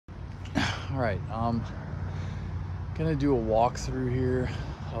All right, gonna do a walkthrough here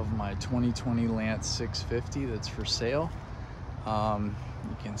of my 2020 Lance 650 that's for sale.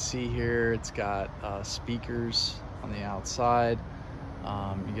 You can see here it's got speakers on the outside.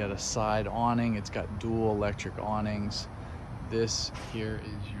 You got a side awning. It's got dual electric awnings. This here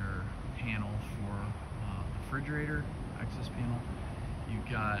is your panel for refrigerator, access panel. You've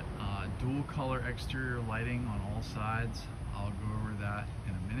got dual color exterior lighting on all sides. I'll go over that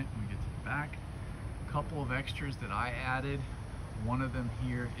in a minute when we get to the back. A couple of extras that I added. One of them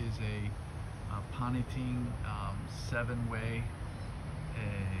here is a Ponyting 7-way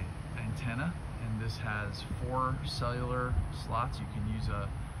antenna, and this has 4 cellular slots. You can use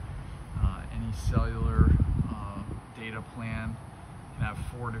any cellular data plan. You can have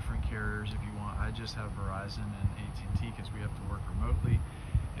 4 different carriers if you want. I just have Verizon and AT&T because we have to work remotely.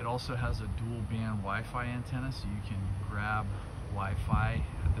 It also has a dual band Wi-Fi antenna, so you can grab Wi-Fi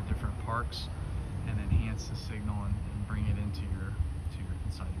at the different parks and enhance the signal and bring it into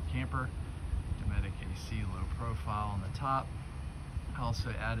inside your camper. Dometic AC, low profile on the top. I also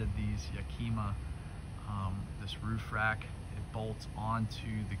added these Yakima, this roof rack. It bolts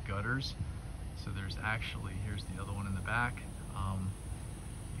onto the gutters. So there's actually, here's the other one in the back.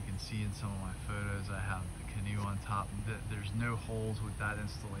 You can see in some of my photos I have the canoe on top. There's no holes with that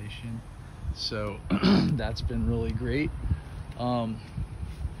installation. So that's been really great.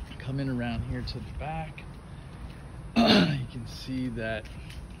 Coming around here to the back, you can see that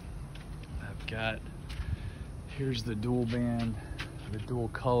I've got, here's the dual band, the dual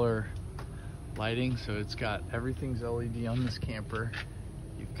color lighting. So it's got, everything's LED on this camper.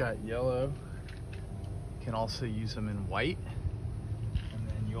 You've got yellow. You can also use them in white. And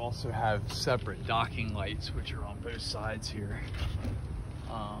then you also have separate docking lights, which are on both sides here.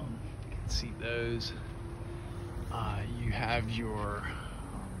 You can see those. You have your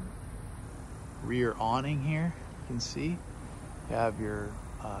rear awning here. You can see. You have your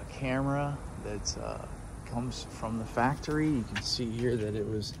camera that's comes from the factory. You can see here that it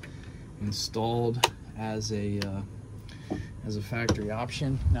was installed as a as a factory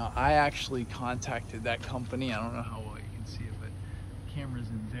option. Now, I actually contacted that company. I don't know how well you can see it, but the camera's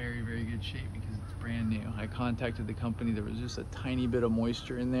in very, very good shape because it's brand new. I contacted the company. There was just a tiny bit of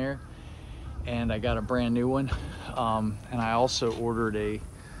moisture in there, and I got a brand new one. And I also ordered a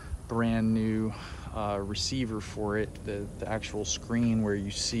brand new receiver for it, the actual screen where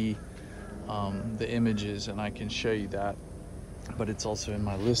you see the images, and I can show you that, but it's also in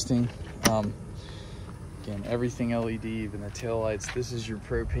my listing. Again, everything LED, even the taillights. This is your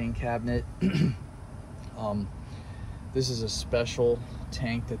propane cabinet. This is a special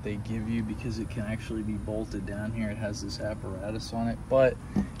tank that they give you because it can actually be bolted down here. It has this apparatus on it, but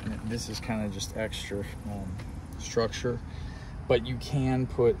this is kind of just extra structure. But you can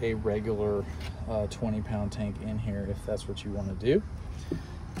put a regular 20-pound tank in here if that's what you want to do.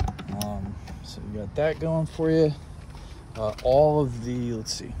 So you got that going for you. All of the,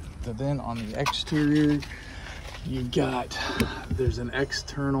 let's see, so then on the exterior, you got, there's an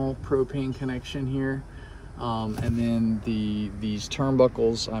external propane connection here. And then these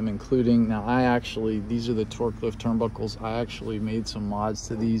turnbuckles I'm including. Now these are the torque lift turnbuckles. I actually made some mods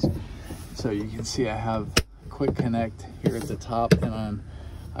to these. So you can see I have quick connect here at the top, and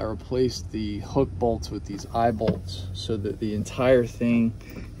I replaced the hook bolts with these eye bolts so that the entire thing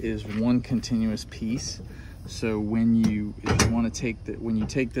is one continuous piece. So when you want to when you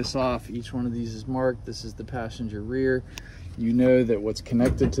take this off, each one of these is marked. This is the passenger rear. You know that what's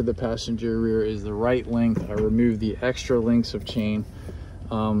connected to the passenger rear is the right length. I removed the extra links of chain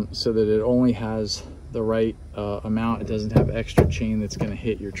so that it only has the right amount. It doesn't have extra chain that's going to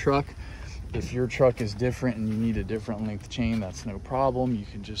hit your truck. If your truck is different and you need a different length chain, that's no problem. You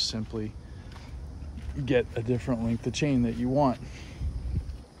can just simply get a different length of chain that you want.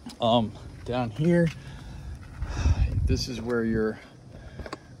 Down here, this is where your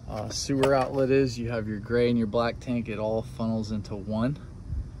sewer outlet is. You have your gray and your black tank. It all funnels into one.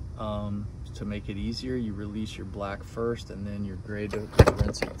 To make it easier, you release your black first and then your gray to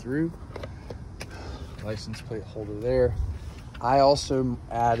rinse it through. License plate holder there. I also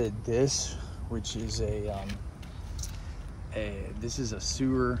added this, which is this is a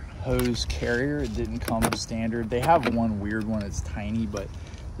sewer hose carrier. It didn't come standard. They have one weird one. It's tiny, but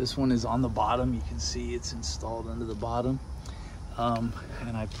this one is on the bottom. You can see it's installed under the bottom. And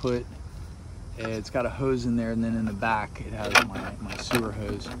I put, it's got a hose in there, and then in the back it has my sewer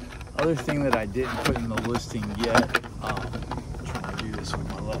hose. Other thing that I didn't put in the listing yet, I'm trying to do this with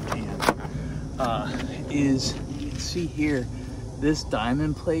my left hand, is you can see here, this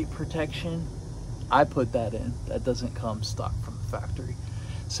diamond plate protection, I put that in. That doesn't come stock from the factory.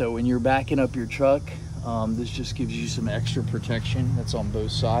 So when you're backing up your truck, this just gives you some extra protection. That's on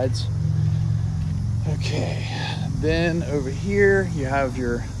both sides. Okay, then over here you have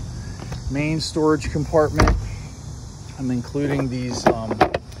your main storage compartment. I'm including these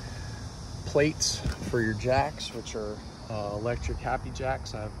plates for your jacks, which are electric happy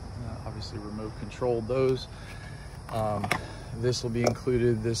jacks. I've obviously remote controlled those. This will be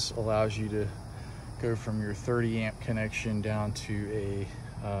included. This allows you to go from your 30 amp connection down to a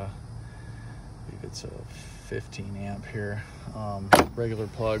I believe it's a 15 amp here, regular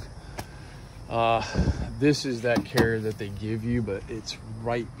plug. This is that carrier that they give you, but it's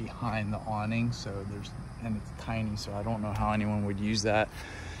right behind the awning, so and it's tiny, so I don't know how anyone would use that.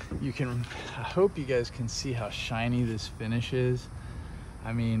 I hope you guys can see how shiny this finish is.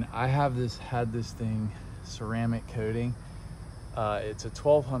 I mean, I had this thing ceramic coating. It's a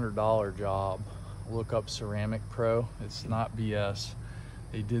 $1,200 job. Look up Ceramic Pro. It's not BS.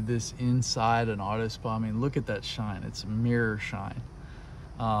 They did this inside an auto spa. I mean, look at that shine. It's a mirror shine.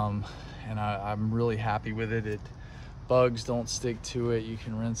 And I'm really happy with it. Bugs don't stick to it. You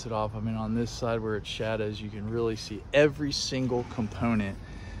can rinse it off. I mean, on this side where it shadows, you can really see every single component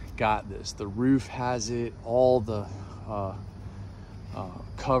got this. The roof has it, all the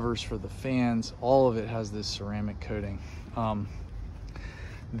covers for the fans, all of it has this ceramic coating.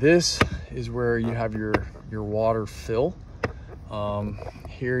 This is where you have your water fill.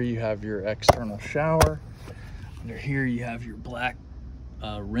 Here you have your external shower. Under here you have your black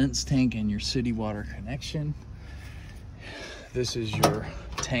rinse tank and your city water connection. This is your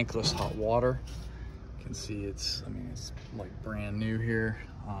tankless hot water. You can see it's like brand new here.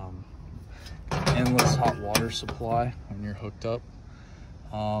 Endless hot water supply when you're hooked up.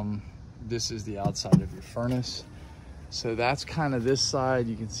 This is the outside of your furnace. So that's kind of this side.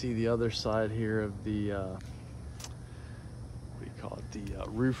 You can see the other side here of the what do you call it, the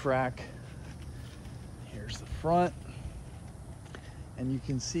roof rack. Here's the front, and you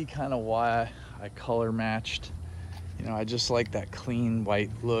can see kind of why I color matched. You know, I just like that clean white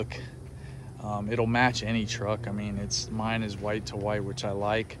look. It'll match any truck. I mean, mine is white to white, which I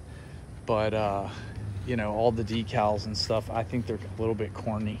like, but you know, all the decals and stuff, I think they're a little bit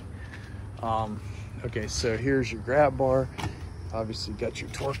corny. Okay, so here's your grab bar. Obviously got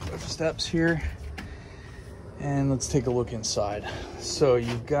your torque lift steps here. And let's take a look inside. So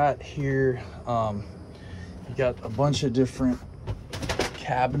you've got here, you got a bunch of different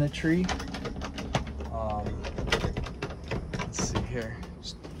cabinetry. Let's see here.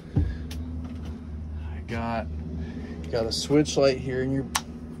 You got a switch light here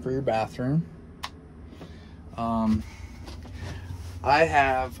for your bathroom. I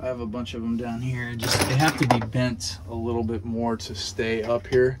have a bunch of them down here. They have to be bent a little bit more to stay up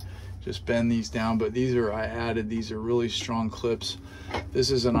here. Just bend these down, but these are really strong clips. This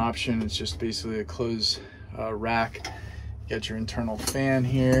is an option. It's just basically a closed rack. You got your internal fan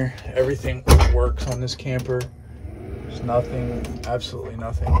here. Everything works on this camper. There's nothing, absolutely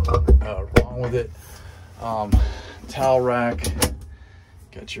nothing wrong with it. Towel rack.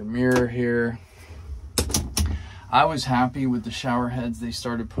 Got your mirror here. I was happy with the shower heads they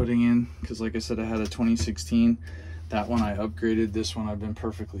started putting in, because like I said, I had a 2016. That one I upgraded. This one I've been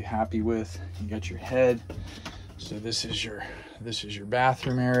perfectly happy with. You got your head. So this is your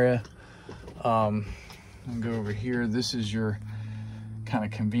bathroom area. And go over here. This is your kind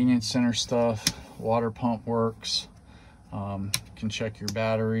of convenience center stuff. Water pump works. You can check your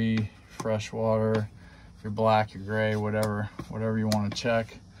battery, fresh water, if you're black, you're gray, whatever you want to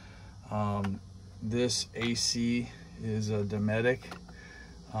check. This AC is a Dometic,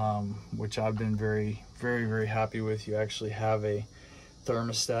 which I've been very, very happy with. You actually have a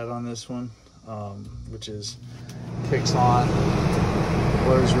thermostat on this one, which kicks on,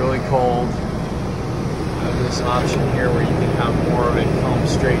 blows really cold. You have this option here where you can have more of it come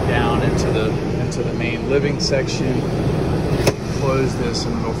straight down into the main living section. You can close this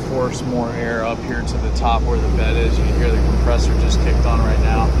and it'll force more air up here to the top where the bed is. You can hear the compressor just kicked on right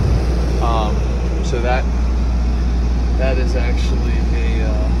now. So that is actually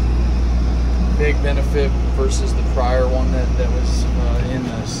a big benefit versus the prior one that was in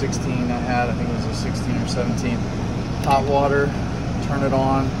the 16 I had. I think it was a 16 or 17. Hot water, turn it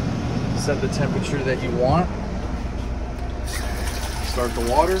on, set the temperature that you want. Start the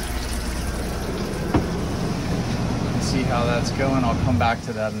water. See how that's going. I'll come back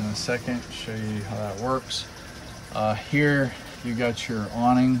to that in a second, show you how that works. Here you got your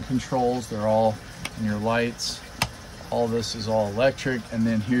awning controls. They're all in your lights. All this is all electric, and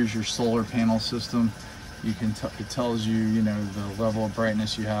then here's your solar panel system. You can it tells you, you know, the level of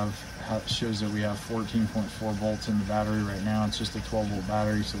brightness you have It shows that we have 14.4 volts in the battery right now. It's just a 12-volt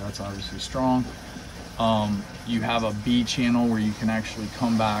battery, so that's obviously strong. You have a B channel where you can actually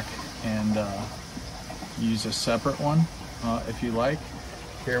come back and use a separate one if you like.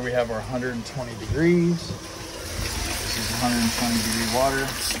 Here we have our 120 degrees. This is 120 degree water.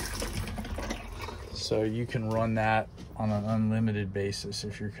 So you can run that on an unlimited basis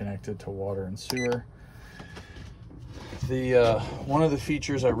if you're connected to water and sewer. One of the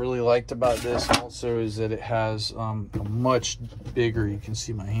features I really liked about this also is that it has a much bigger, you can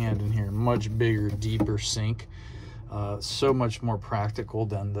see my hand in here, much bigger, deeper sink. So much more practical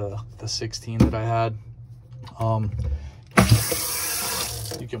than the 16 that I had.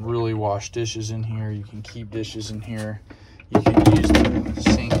 You can really wash dishes in here. You can keep dishes in here. You can use the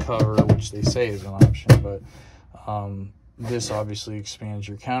sink cover, which they say is an option, but this obviously expands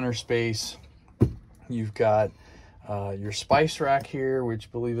your counter space. You've got your spice rack here,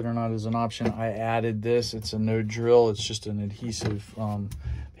 which, believe it or not, is an option. I added this. It's a no drill. It's just an adhesive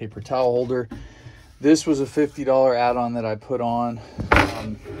paper towel holder. This was a $50 add-on that I put on.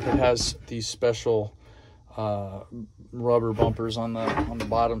 It has these special rubber bumpers on the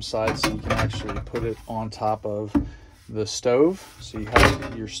bottom side, so you can actually put it on top of the stove. So you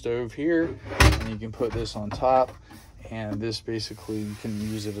have your stove here, and you can put this on top. And this basically, you can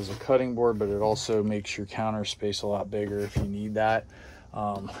use it as a cutting board, but it also makes your counter space a lot bigger if you need that.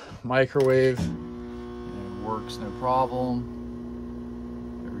 Microwave, works no problem.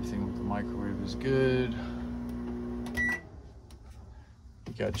 Everything with the microwave is good.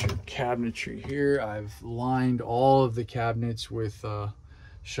 You got your cabinetry here. I've lined all of the cabinets with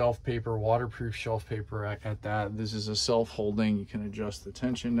shelf paper, waterproof shelf paper at that. This is a self-holding. You can adjust the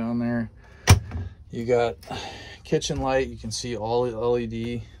tension down there. You got kitchen light. You can see all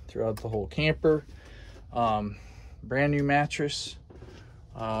LED throughout the whole camper. Brand new mattress.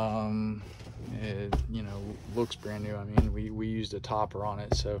 It, looks brand new. I mean, we used a topper on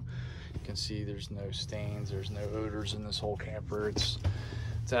it, so you can see there's no stains, there's no odors in this whole camper. It's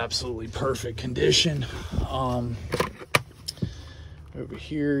absolutely perfect condition. Over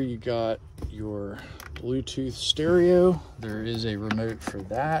here you got your Bluetooth stereo. There is a remote for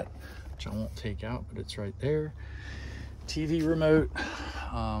that, which I won't take out, but it's right there. TV remote.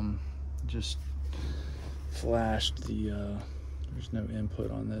 Just flashed the there's no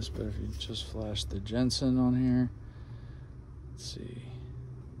input on this, but if you just flash the Jensen on here, let's see,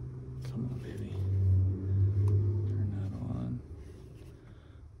 come on baby, turn that on,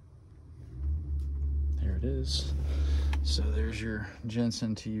 there it is. So there's your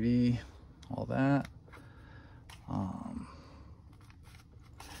Jensen TV, all that.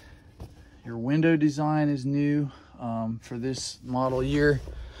 Your window design is new for this model year.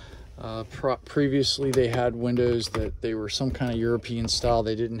 Previously they had windows that they were some kind of European style.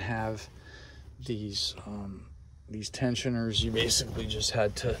 They didn't have these tensioners. You basically just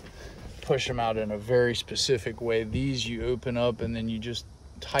had to push them out in a very specific way. These you open up and then you just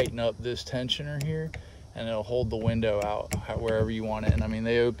tighten up this tensioner here and it'll hold the window out wherever you want it. And I mean,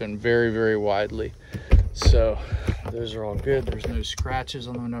 they open very, very widely. So those are all good. There's no scratches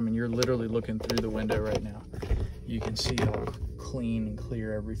on the window. I mean, you're literally looking through the window right now. You can see how clean and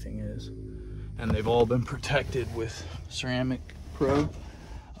clear everything is. And they've all been protected with Ceramic Pro.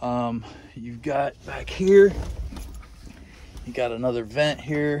 You've got back here, you got another vent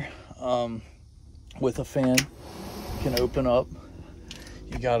here with a fan. You can open up.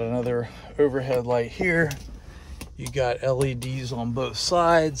 You got another overhead light here. You got LEDs on both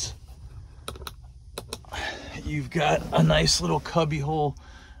sides. You've got a nice little cubby hole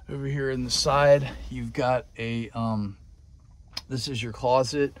over here in the side. You've got a this is your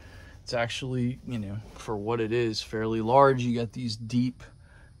closet. It's actually, for what it is, fairly large. You got these deep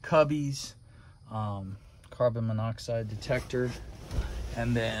cubbies, carbon monoxide detector,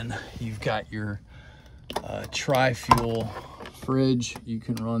 and then you've got your tri-fuel fridge. You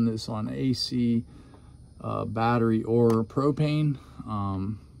can run this on AC, battery, or propane,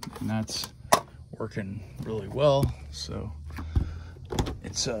 and that's working really well. So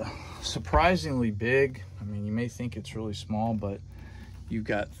it's surprisingly big. I mean, you may think it's really small, but you've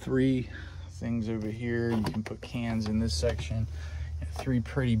got 3 things over here. You can put cans in this section, and 3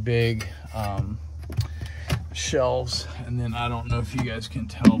 pretty big shelves. And then I don't know if you guys can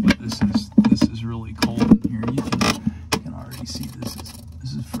tell, but this is really cold in here. You can already see this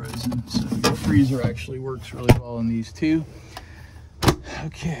is frozen. So your freezer actually works really well in these too.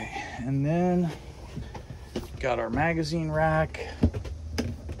 Okay, and then got our magazine rack.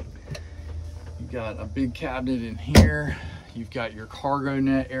 You've got a big cabinet in here. You've got your cargo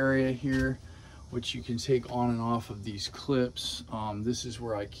net area here which you can take on and off of these clips. This is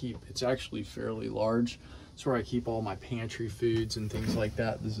where I keep, it's actually fairly large. It's where I keep all my pantry foods and things like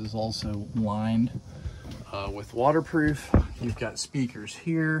that. This is also lined with waterproof. You've got speakers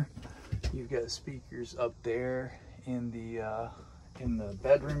here. You've got speakers up there in the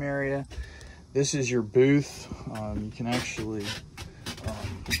bedroom area. This is your booth. You can actually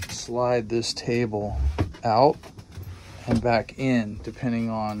slide this table out and back in, depending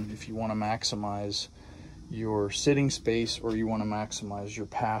on if you want to maximize your sitting space or you want to maximize your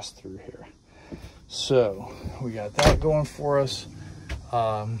pass through here. So we got that going for us.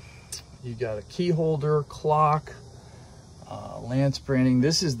 You got a key holder, clock, Lance branding.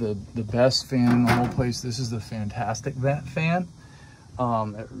 This is the best fan in the whole place. This is the Fantastic Vent fan.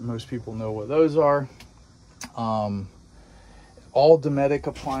 Most people know what those are. All Dometic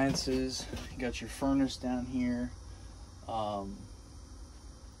appliances. You got your furnace down here. And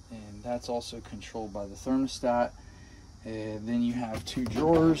that's also controlled by the thermostat. And then you have two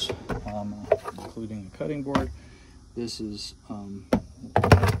drawers, including the cutting board. This is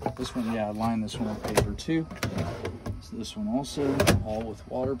this one, yeah, I lined this one with paper too. So this one also, all with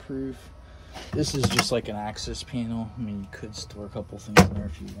waterproof. This is just like an access panel. I mean, you could store a couple things in there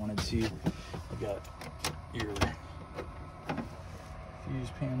if you wanted to. You got your fuse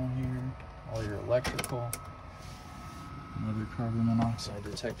panel here, all your electrical. Another carbon monoxide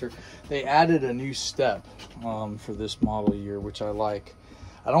detector. They added a new step for this model year, which I like.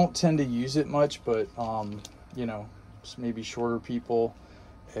 I don't tend to use it much, but you know, maybe shorter people,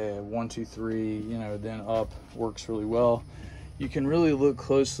 1, 2, 3, you know, then up works really well. You can really look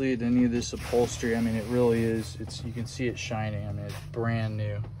closely at any of this upholstery. I mean, it really is. You can see it shining. I mean, it's brand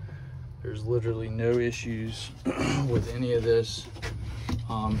new. There's literally no issues with any of this.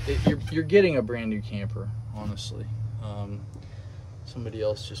 You're getting a brand new camper, honestly. Somebody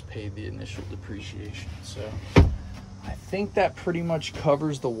else just paid the initial depreciation. So I think that pretty much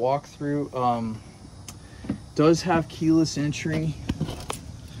covers the walkthrough. Does have keyless entry.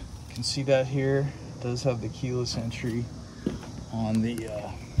 You can see that here. It does have the keyless entry on the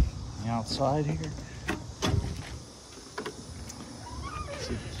outside here.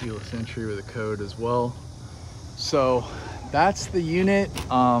 See the keyless entry with a code as well. So that's the unit.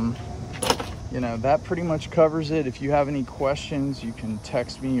 You know, that pretty much covers it. If you have any questions, you can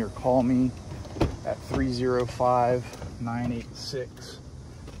text me or call me at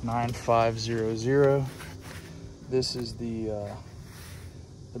 305-986-9500. This is the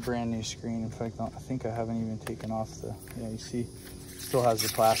brand new screen. In fact, I think I haven't even taken off the, yeah, you see, still has the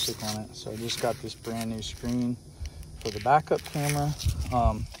plastic on it. So I just got this brand new screen for the backup camera.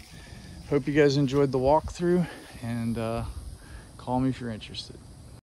 Hope you guys enjoyed the walkthrough, and call me if you're interested.